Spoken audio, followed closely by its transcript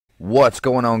What's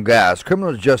going on, guys?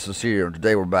 Criminal Justice here, and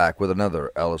today we're back with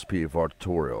another LSPDFR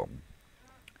tutorial.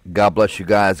 God bless you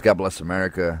guys. God bless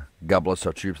America. God bless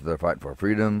our troops that are fighting for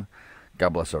freedom.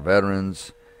 God bless our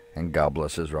veterans. And God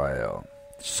bless Israel.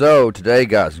 So, today,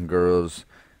 guys and girls,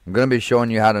 I'm going to be showing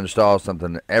you how to install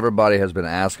something that everybody has been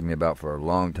asking me about for a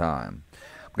long time.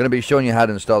 I'm going to be showing you how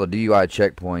to install the DUI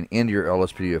checkpoint into your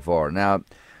LSPDFR. Now,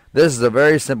 this is a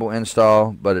very simple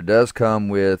install, but it does come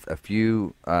with a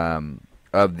few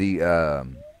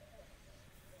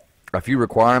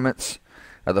requirements.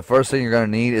 The first thing you're going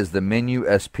to need is the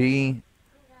MenyooSP,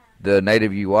 the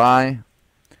Nativeui,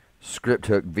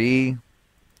 ScripthookV,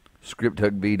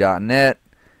 ScripthookVDotnet,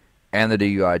 and the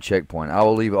DUI checkpoint. I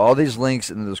will leave all these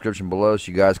links in the description below so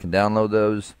you guys can download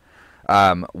those.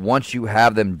 Once you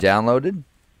have them downloaded,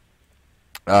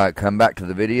 come back to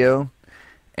the video,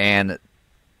 and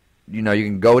you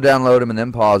can go download them and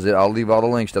then pause it. I'll leave all the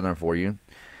links down there for you.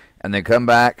 And then come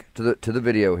back to the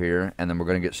video here, and then we're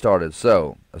going to get started.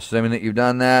 So, assuming that you've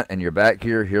done that and you're back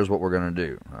here, here's what we're going to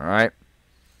do. All right.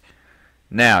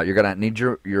 Now, you're going to need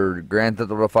your Grand Theft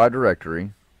Auto 5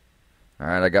 directory. All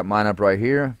right, I got mine up right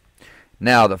here.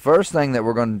 Now, the first thing that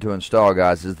we're going to install,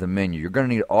 guys, is the menu. You're going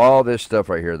to need all this stuff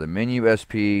right here: the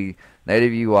MenyooSP,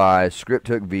 Nativeui,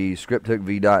 ScripthookV,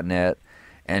 ScripthookVDotnet,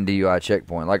 and DUI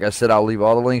checkpoint. Like I said, I'll leave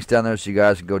all the links down there so you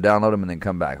guys can go download them and then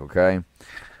come back. Okay.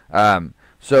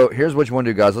 So here's what you want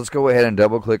to do, guys. Let's go ahead and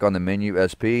double-click on the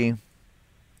MenyooSP. I'll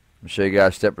show you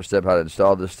guys step by step how to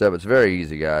install this stuff. It's very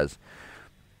easy, guys.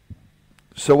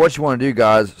 So what you want to do,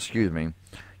 guys, you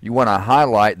want to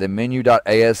highlight the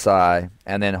menu.asi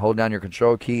and then hold down your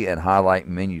control key and highlight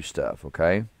menu stuff,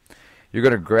 okay? You're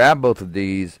going to grab both of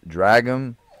these, drag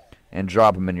them, and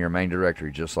drop them in your main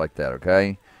directory just like that,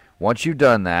 okay? Once you've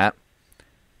done that,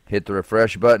 hit the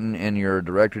refresh button in your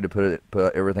directory to put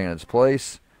everything in its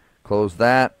place. Close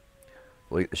that,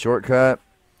 delete the shortcut,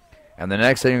 and the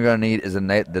next thing you're going to need is the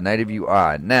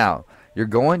Nativeui. Now, you're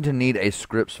going to need a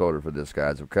scripts folder for this,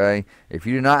 guys, okay? If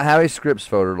you do not have a scripts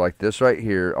folder like this right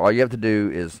here, all you have to do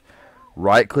is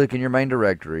right-click in your main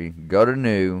directory, go to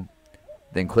New,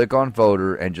 then click on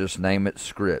Folder, and just name it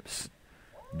Scripts.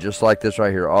 Just like this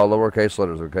right here, all lowercase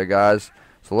letters, okay, guys?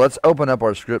 So let's open up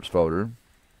our scripts folder.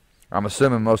 I'm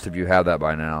assuming most of you have that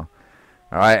by now.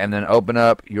 Alright, and then open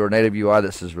up your Nativeui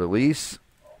that says Release.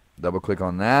 Double click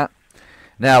on that.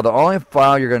 Now, the only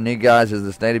file you're going to need, guys, is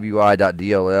this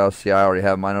Nativeui.dll. See, I already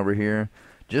have mine over here.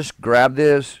 Just grab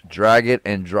this, drag it,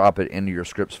 and drop it into your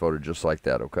scripts folder just like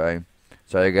that, okay?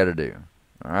 That's all you got to do.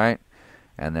 Alright,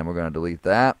 and then we're going to delete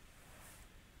that.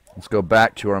 Let's go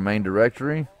back to our main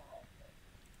directory.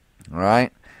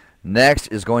 Alright, next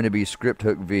is going to be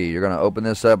ScripthookV. You're going to open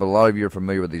this up. A lot of you are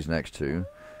familiar with these next two.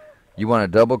 You want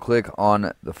to double click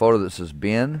on the folder that says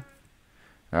bin.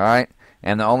 Alright,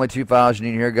 and the only two files you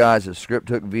need here, guys, is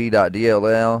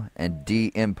ScripthookV.dll and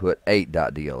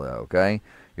dinput8.dll, okay?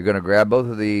 You're going to grab both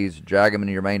of these, drag them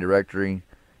into your main directory,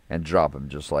 and drop them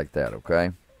just like that,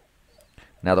 okay?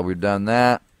 Now that we've done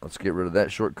that, let's get rid of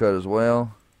that shortcut as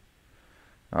well.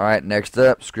 Alright, next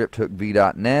up,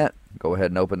 ScripthookVDotnet. Go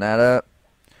ahead and open that up.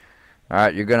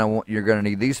 Alright, you're gonna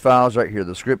need these files right here,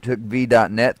 the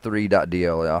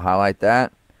ScripthookVDotnet3.dll. Highlight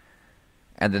that.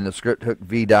 And then the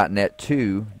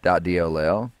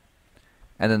ScripthookVDotnet2.dll.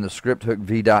 And then the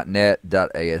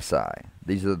ScripthookVDotnet.asi.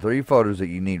 These are the three folders that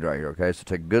you need right here, okay? So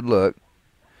take a good look.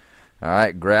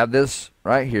 Alright, grab this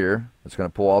right here. It's going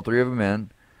to pull all three of them in.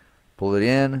 Pull it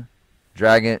in,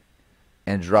 drag it,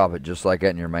 and drop it just like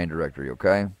that in your main directory,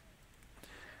 okay?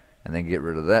 And then get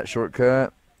rid of that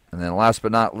shortcut. And then last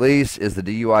but not least is the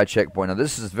DUI checkpoint. Now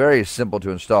this is very simple to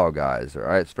install, guys.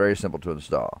 Alright, it's very simple to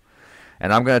install.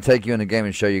 And I'm going to take you in the game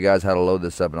and show you guys how to load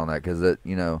this up and all that, because there's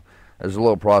a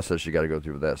little process you got to go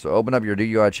through with that. So open up your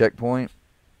DUI checkpoint.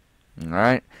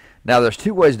 Alright. Now there's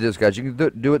two ways to do this, guys. You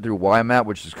can do it through YMap,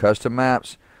 which is custom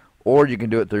maps, or you can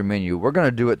do it through Menu. We're going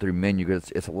to do it through Menu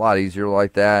because it's a lot easier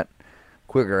like that.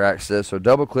 Quicker access. So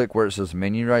double click where it says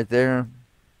Menu right there.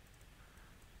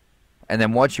 And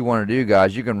then what you want to do,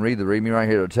 guys, you can read the README right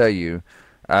here. It'll tell you,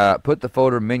 put the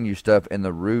folder menu stuff in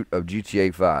the root of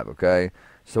GTA 5, okay?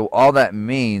 So all that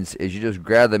means is you just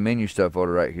grab the menu stuff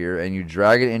folder right here, and you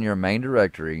drag it in your main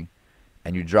directory,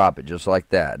 and you drop it just like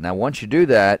that. Now, once you do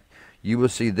that, you will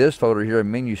see this folder here,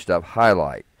 menu stuff,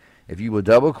 highlight. If you will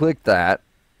double-click that,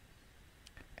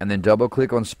 and then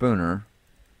double-click on Spooner,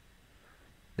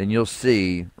 then you'll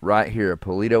see right here,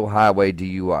 Paleto Highway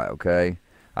DUI, okay?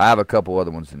 I have a couple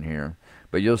other ones in here.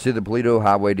 But you'll see the Paleto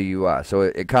Highway DUI. So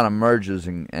it kind of merges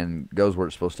and goes where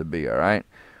it's supposed to be, alright?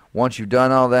 Once you've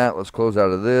done all that, let's close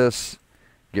out of this.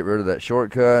 Get rid of that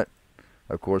shortcut.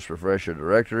 Of course, refresh your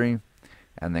directory.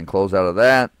 And then close out of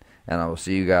that. and I will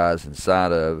see you guys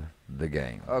inside of the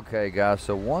game. Okay guys,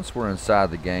 so once we're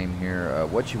inside the game here,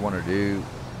 what you want to do,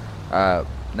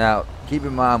 now keep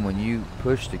in mind when you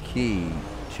push the key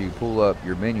to pull up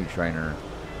your menu trainer,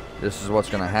 this is what's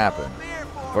going to happen.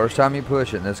 First time you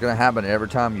push it, and it's going to happen every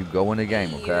time you go in the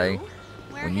game, okay?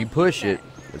 When you push it,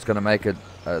 it's going to make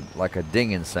like a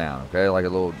dinging sound, okay? Like a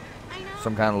little,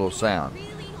 some kind of little sound.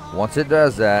 Once it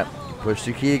does that, you push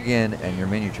the key again and your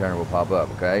menu trainer will pop up,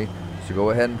 okay? So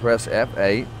go ahead and press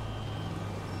F8.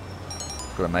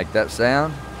 It's going to make that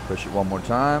sound. Push it one more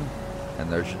time,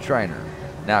 and there's your trainer.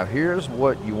 Now here's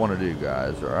what you want to do,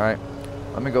 guys, alright?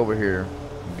 Let me go over here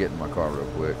and get in my car real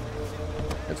quick.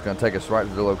 It's going to take us right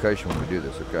to the location when we do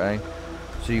this, okay?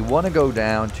 So you want to go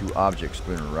down to Object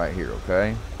Spooner right here,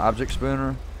 okay? Object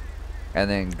Spooner, and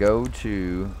then go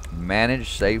to Manage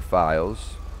Save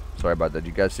Files. Sorry about that.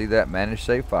 You guys see that? Manage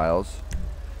Save Files.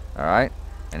 Alright?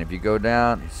 And if you go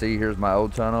down, see here's my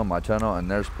old tunnel,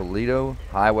 and there's Paleto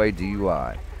Highway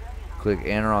DUI. Click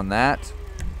Enter on that,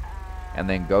 and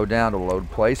then go down to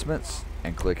Load Placements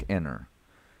and click Enter.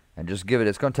 And just give it,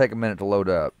 it's going to take a minute to load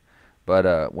up.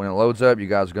 But when it loads up, you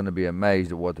guys are going to be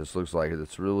amazed at what this looks like.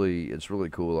 It's really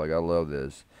cool. Like, I love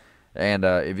this. And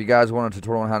if you guys want a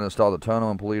tutorial on how to install the tunnel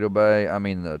in Paleto Bay, I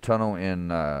mean the tunnel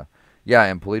in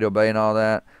in Paleto Bay and all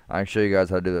that, I can show you guys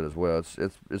how to do that as well.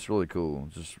 It's really cool.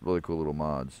 It's just really cool little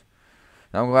mods.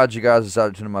 Now, I'm glad you guys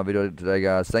decided to tune in my video today,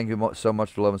 guys. Thank you so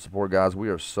much for love and support, guys. We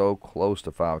are so close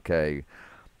to 5K.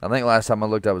 I think last time I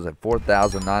looked, I was at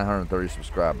 4,930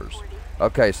 subscribers.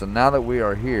 Okay, so now that we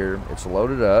are here, it's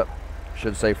loaded up.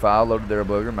 Should say file loaded there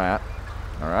above your map.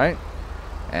 Alright,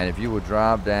 and if you would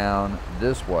drive down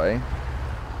this way,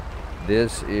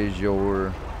 this is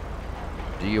your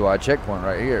DUI checkpoint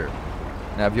right here.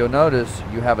 Now if you'll notice,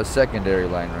 you have a secondary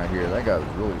lane right here. That guy was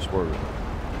really swerving.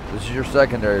 This is your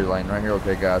secondary lane right here.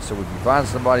 Okay guys, so if you find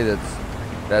somebody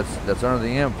that's under the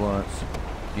influence,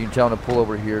 you can tell them to pull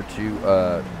over here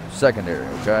to secondary,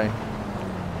 okay?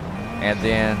 And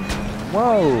then,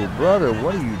 whoa, brother,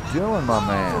 what are you doing, my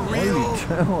man? What are you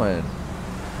doing?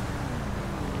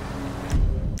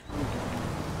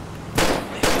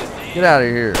 Get out of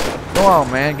here. Come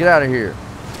on, man, get out of here.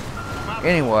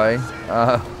 Anyway,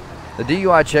 the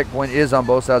DUI checkpoint is on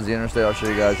both sides of the interstate. I'll show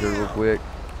you guys here real quick.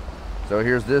 So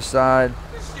here's this side,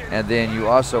 and then you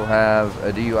also have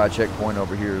a DUI checkpoint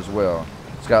over here as well.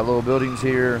 It's got little buildings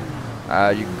here.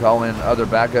 You can call in other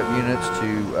backup units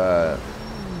to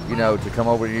to come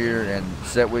over here and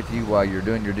sit with you while you're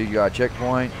doing your DUI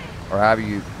checkpoint, or however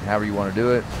you want to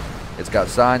do it. It's got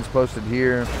signs posted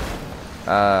here,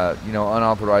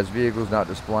 unauthorized vehicles not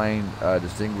displaying,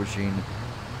 distinguishing,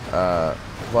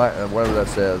 whatever that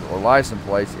says, or license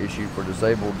plates issued for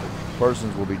disabled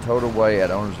persons will be towed away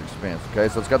at owner's expense. Okay,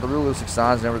 so it's got the realistic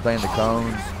signs and everything, the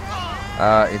cones.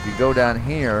 If you go down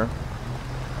here,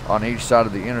 on each side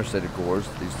of the interstate, of course,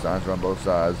 these signs are on both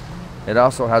sides, it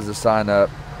also has a sign up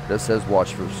that says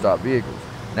watch for stopped vehicles.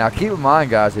 Now keep in mind,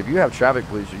 guys, if you have traffic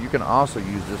police, you can also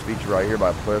use this feature right here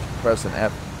by pressing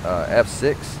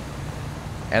F6,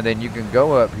 and then you can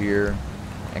go up here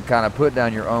and kind of put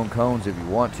down your own cones if you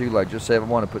want to. Like, just say if I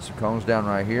want to put some cones down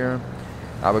right here,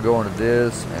 I would go into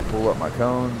this and pull up my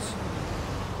cones.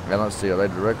 And let's see, are they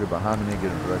directly behind me? Get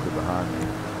them directly behind me.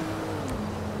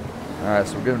 Alright,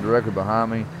 so we're getting directly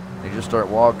behind me. And you just start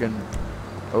walking.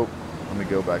 Oh, let me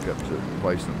go back up to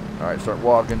place them. Alright, start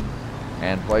walking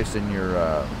and placing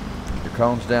your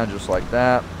cones down just like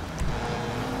that.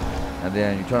 And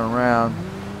then you turn around.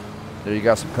 There you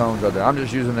got some cones out there. I'm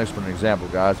just using this for an example,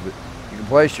 guys, but you can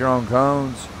place your own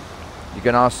cones. You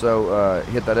can also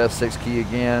hit that F6 key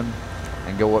again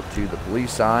and go up to the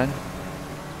police sign.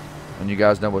 And you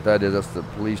guys know what that is. That's the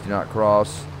police do not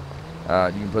cross.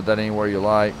 You can put that anywhere you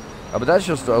like. But that's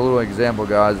just a little example,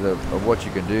 guys, of what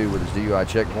you can do with this DUI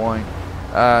checkpoint.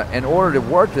 In order to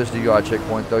work this DUI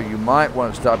checkpoint, though, you might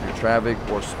want to stop your traffic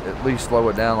or at least slow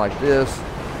it down like this.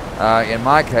 In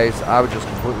my case, I would just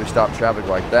completely stop traffic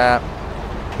like that.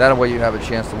 That way you have a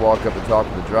chance to walk up and talk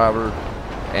to the driver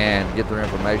and get their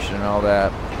information and all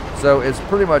that. So it's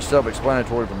pretty much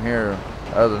self-explanatory from here.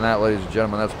 Other than that, ladies and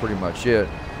gentlemen, that's pretty much it.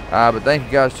 But thank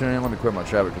you guys for tuning in. Let me quit my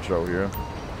traffic control here.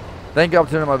 Thank y'all for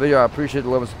tuning in my video. I appreciate the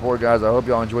love and support, guys. I hope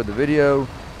y'all enjoyed the video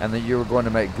and that you are going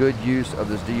to make good use of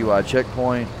this DUI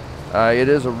checkpoint. It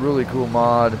is a really cool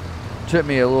mod. It took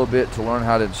me a little bit to learn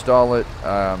how to install it,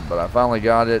 but I finally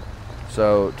got it.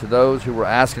 So to those who were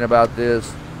asking about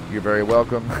this, you're very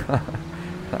welcome.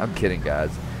 I'm kidding,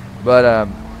 guys. But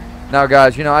now,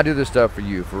 guys, I do this stuff for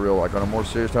you, for real, like on a more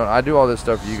serious note. I do all this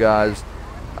stuff for you guys,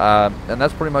 and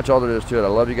that's pretty much all there is to it. I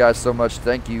love you guys so much.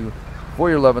 Thank you for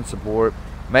your love and support.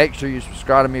 Make sure you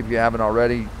subscribe to me if you haven't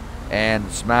already.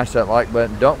 and smash that like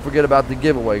button. Don't forget about the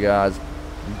giveaway, guys.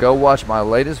 Go watch my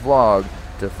latest vlog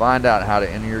to find out how to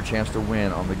enter your chance to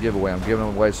win on the giveaway. I'm giving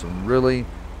away some really,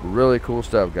 really cool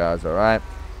stuff, guys. All right.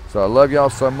 So I love y'all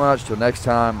so much. Till next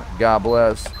time, God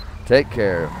bless. Take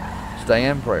care. Stay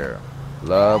in prayer.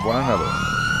 Love one another.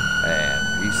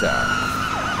 And peace out.